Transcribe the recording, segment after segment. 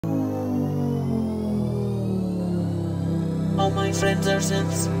my friends are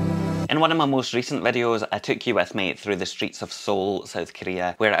simps. In one of my most recent videos, I took you with me through the streets of Seoul, South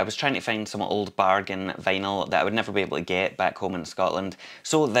Korea, where I was trying to find some old bargain vinyl that I would never be able to get back home in Scotland,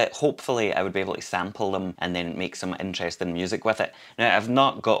 so that hopefully I would be able to sample them and then make some interesting music with it. Now, I've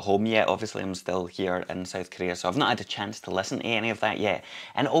not got home yet, obviously I'm still here in South Korea, so I've not had a chance to listen to any of that yet.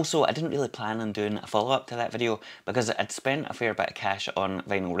 And also, I didn't really plan on doing a follow-up to that video because I'd spent a fair bit of cash on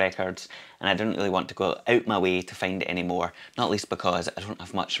vinyl records and I didn't really want to go out my way to find any more, not least because I don't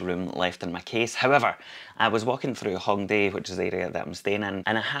have much room left in my case. However, I was walking through Hongdae, which is the area that I'm staying in,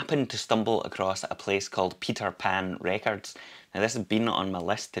 and I happened to stumble across a place called Peter Pan Records. Now, this has been on my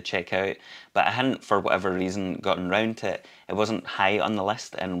list to check out, but I hadn't, for whatever reason, gotten round to it. It wasn't high on the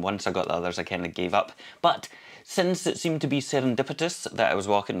list, and once I got the others, I kind of gave up. But since it seemed to be serendipitous that I was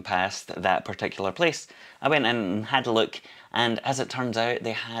walking past that particular place, I went in and had a look, and as it turns out,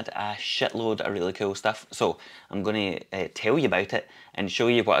 they had a shitload of really cool stuff. So I'm going to tell you about it and show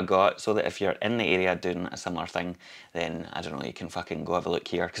you what I got, so that if you're in the area doing a similar thing, then, I don't know, you can fucking go have a look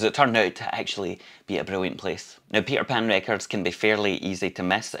here, because it turned out to actually be a brilliant place. Now, Peter Pan Records can be fairly easy to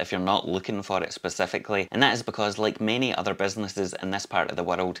miss if you're not looking for it specifically, and that is because, like many other businesses in this part of the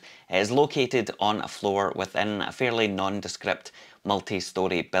world, it is located on a floor within a fairly nondescript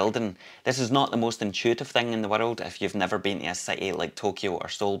multi-storey building. This is not the most intuitive thing in the world if you've never been to a city like Tokyo or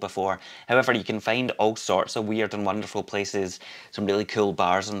Seoul before. However, you can find all sorts of weird and wonderful places, some really cool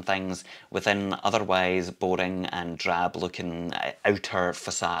bars and things, within otherwise boring and drab looking outer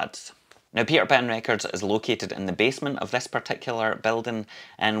facades. Now, Peter Pan Records is located in the basement of this particular building,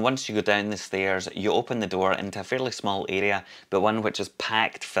 and once you go down the stairs, you open the door into a fairly small area, but one which is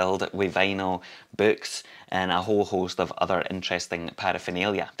packed filled with vinyl, books, and a whole host of other interesting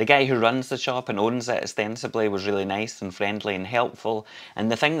paraphernalia. The guy who runs the shop and owns it ostensibly was really nice and friendly and helpful,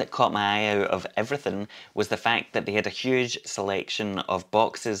 and the thing that caught my eye out of everything was the fact that they had a huge selection of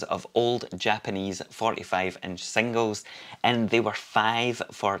boxes of old Japanese 45-inch singles, and they were 5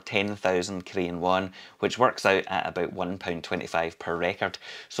 for 10,000 Korean won, which works out at about £1.25 per record.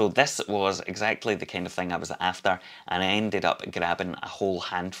 So this was exactly the kind of thing I was after, and I ended up grabbing a whole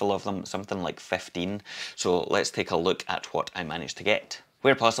handful of them, something like 15. So let's take a look at what I managed to get.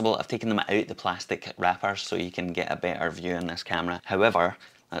 Where possible, I've taken them out the plastic wrappers so you can get a better view in this camera. However,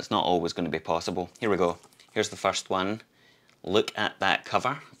 that's not always going to be possible. Here we go. Here's the first one. Look at that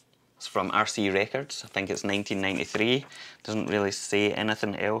cover. It's from RC Records. I think it's 1993. Doesn't really say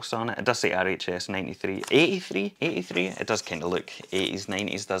anything else on it. It does say RHS 93. 83? 83? It does kind of look 80s,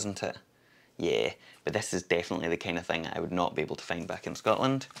 90s, doesn't it? Yeah, but this is definitely the kind of thing I would not be able to find back in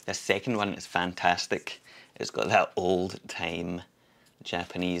Scotland. The second one is fantastic. It's got that old-time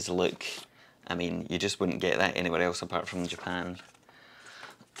Japanese look. I mean, you just wouldn't get that anywhere else apart from Japan.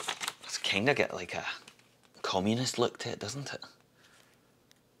 It's kind of got like a communist look to it, doesn't it?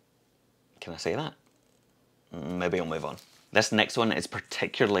 Can I say that? Maybe I'll move on. This next one is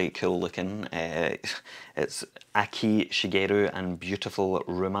particularly cool looking. It's Aki Shigeru and Beautiful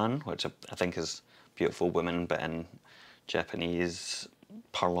Woman, which I think is beautiful woman, but in Japanese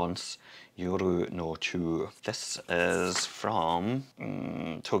parlance, Yoru no Chu. This is from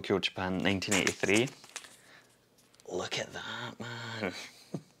Tokyo, Japan, 1983. Look at that, man.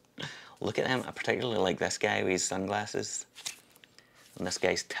 Look at him. I particularly like this guy with his sunglasses. And this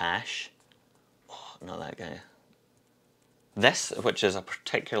guy's Tash. Oh, not that guy. This, which is a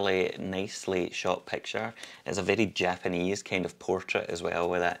particularly nicely shot picture, is a very Japanese kind of portrait as well,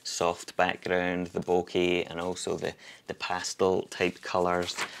 with that soft background, the bokeh, and also the pastel type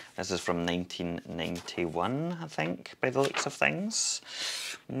colours. This is from 1991, I think, by the looks of things.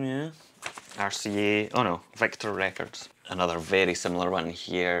 Yeah. RCA, oh no, Victor Records. Another very similar one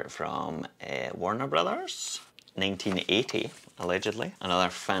here from Warner Brothers. 1980, allegedly. Another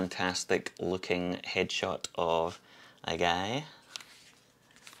fantastic looking headshot of a guy.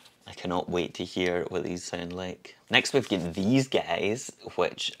 I cannot wait to hear what these sound like. Next we've got these guys,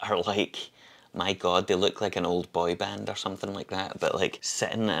 which are like, my god, they look like an old boy band or something like that, but like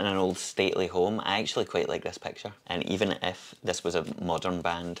sitting in an old stately home. I actually quite like this picture, and even if this was a modern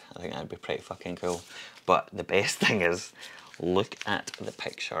band, I think that'd be pretty fucking cool. But the best thing is, look at the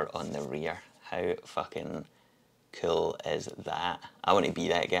picture on the rear. How fucking cool is that? I want to be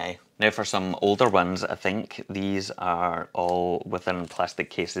that guy. Now for some older ones, I think these are all within plastic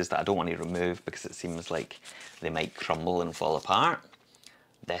cases that I don't want to remove because it seems like they might crumble and fall apart.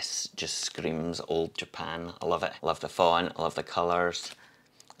 This just screams old Japan. I love it. I love the font, I love the colours.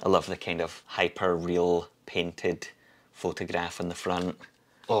 I love the kind of hyper-real painted photograph in the front.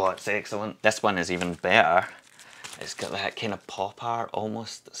 Oh, it's excellent. This one is even better. It's got that kind of pop art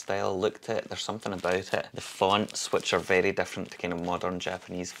almost style look to it. There's something about it. The fonts, which are very different to kind of modern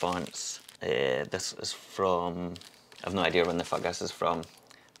Japanese fonts. This is from, I've no idea when the fuck this is from,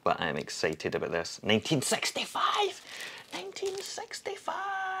 but I'm excited about this. 1965! 1965!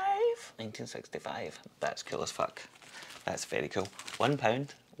 1965. That's cool as fuck. That's very cool. £1.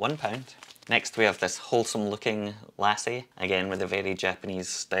 £1. Next we have this wholesome looking lassie, again with a very Japanese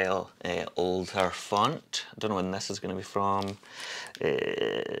style older font. I don't know when this is going to be from.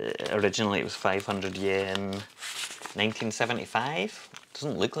 Originally it was 500 yen. 1975?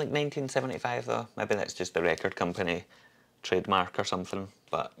 Doesn't look like 1975 though. Maybe that's just the record company trademark or something,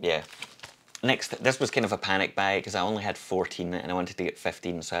 but yeah. Next, this was kind of a panic buy because I only had 14 and I wanted to get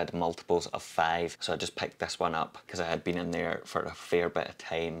 15, so I had multiples of 5. So I just picked this one up because I had been in there for a fair bit of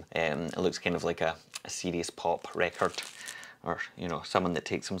time. It looks kind of like a serious pop record, or, you know, someone that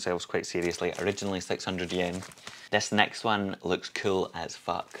takes themselves quite seriously. Originally 600 yen. This next one looks cool as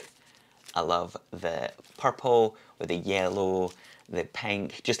fuck. I love the purple with the yellow, the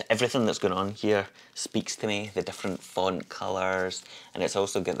pink, just everything that's going on here speaks to me, the different font colours, and it's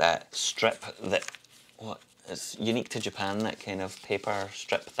also got that strip that, what, it's unique to Japan, that kind of paper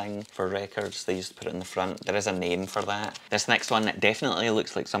strip thing for records. They used to put it in the front. There is a name for that. This next one definitely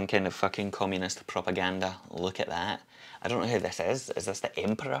looks like some kind of fucking communist propaganda. Look at that. I don't know who this is. Is this the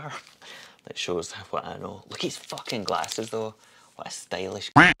Emperor? That shows what I know. Look at his fucking glasses though. What a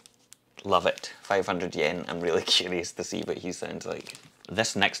stylish... Love it. 500 yen. I'm really curious to see what he sounds like.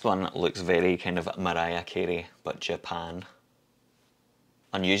 This next one looks very kind of Mariah Carey, but Japan.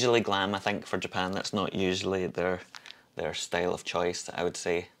 Unusually glam, I think, for Japan. That's not usually their style of choice, I would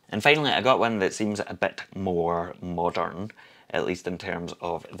say. And finally, I got one that seems a bit more modern, at least in terms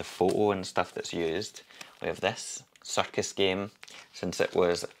of the photo and stuff that's used. We have this circus game. Since it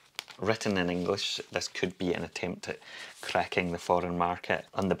was written in English, this could be an attempt at cracking the foreign market.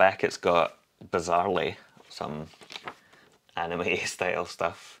 On the back it's got, bizarrely, some anime style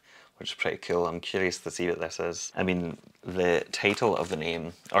stuff, which is pretty cool. I'm curious to see what this is. I mean, the title of the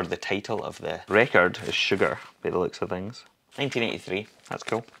name, or the title of the record is Sugar, by the looks of things. 1983, that's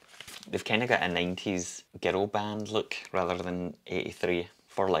cool. They've kind of got a 90s girl band look rather than 83.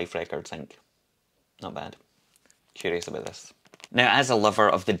 For Life Records, I think. Not bad. Curious about this. Now, as a lover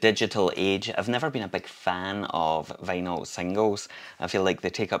of the digital age, I've never been a big fan of vinyl singles. I feel like they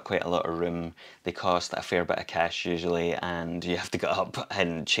take up quite a lot of room, they cost a fair bit of cash usually, and you have to get up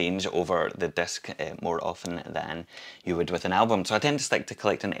and change over the disc more often than you would with an album. So I tend to stick to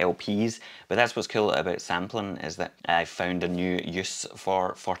collecting LPs, but that's what's cool about sampling, is that I found a new use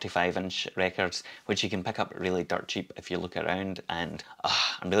for 45-inch records, which you can pick up really dirt cheap if you look around, and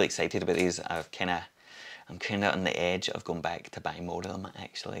I'm really excited about these. I'm kind of on the edge of going back to buy more of them,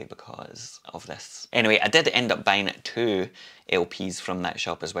 actually, because of this. Anyway, I did end up buying 2 LPs from that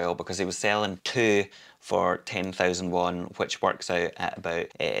shop as well, because he was selling 2 for 10,000 won, which works out at about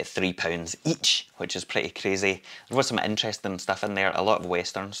 £3 each, which is pretty crazy. There was some interesting stuff in there, a lot of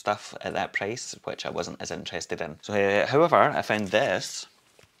Western stuff at that price, which I wasn't as interested in. So, however, I found this,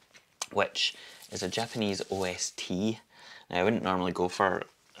 which is a Japanese OST. Now, I wouldn't normally go for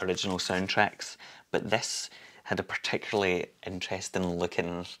original soundtracks, but this had a particularly interesting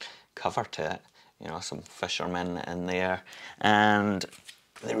looking cover to it. You know, some fishermen in there. And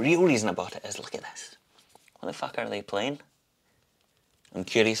the real reason I bought it is, look at this. What the fuck are they playing? I'm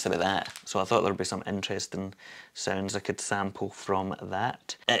curious about that. So I thought there'd be some interesting sounds I could sample from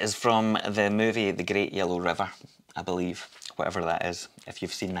that. It is from the movie The Great Yellow River, I believe. Whatever that is. If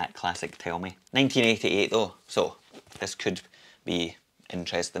you've seen that classic, tell me. 1988 though, so this could be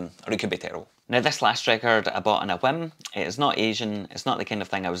interesting, or it could be terrible. Now, this last record I bought on a whim. It is not Asian, it's not the kind of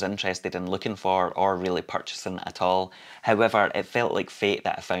thing I was interested in looking for or really purchasing at all. However, it felt like fate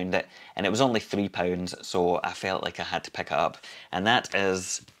that I found it, and it was only £3, so I felt like I had to pick it up. And that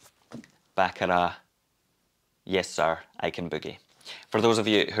is Baccarat, Yes Sir, I Can Boogie. For those of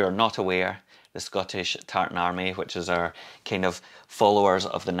you who are not aware, the Scottish Tartan Army, which is our kind of followers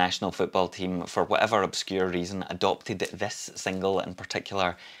of the national football team, for whatever obscure reason, adopted this single in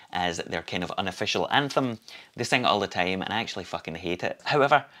particular as their kind of unofficial anthem. They sing it all the time, and I actually fucking hate it.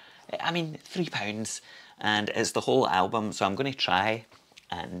 However, I mean, £3, and it's the whole album, so I'm going to try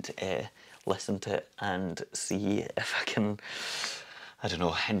and listen to it and see if I can, I don't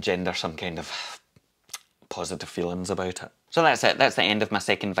know, engender some kind of positive feelings about it. So that's it, that's the end of my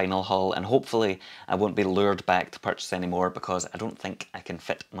second vinyl haul, and hopefully I won't be lured back to purchase any more, because I don't think I can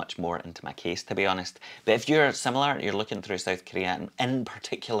fit much more into my case, to be honest. But if you're similar, you're looking through South Korea, and in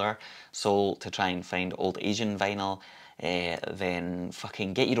particular Seoul, to try and find old Asian vinyl, then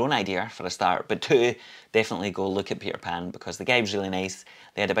fucking get your own idea for a start. But 2, definitely go look at Peter Pan, because the guy was really nice.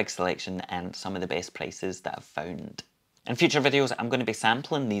 They had a big selection and some of the best prices that I've found. In future videos, I'm going to be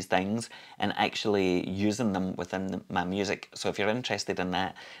sampling these things and actually using them within my music. So if you're interested in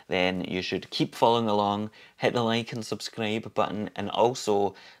that, then you should keep following along, hit the like and subscribe button, and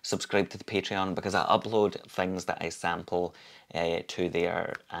also subscribe to the Patreon, because I upload things that I sample to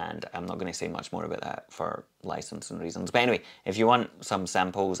there, and I'm not going to say much more about that for licensing reasons. But anyway, if you want some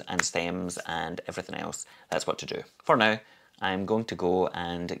samples and stems and everything else, that's what to do. For now, I'm going to go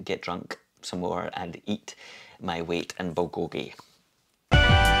and get drunk some more and eat my weight in bulgogi.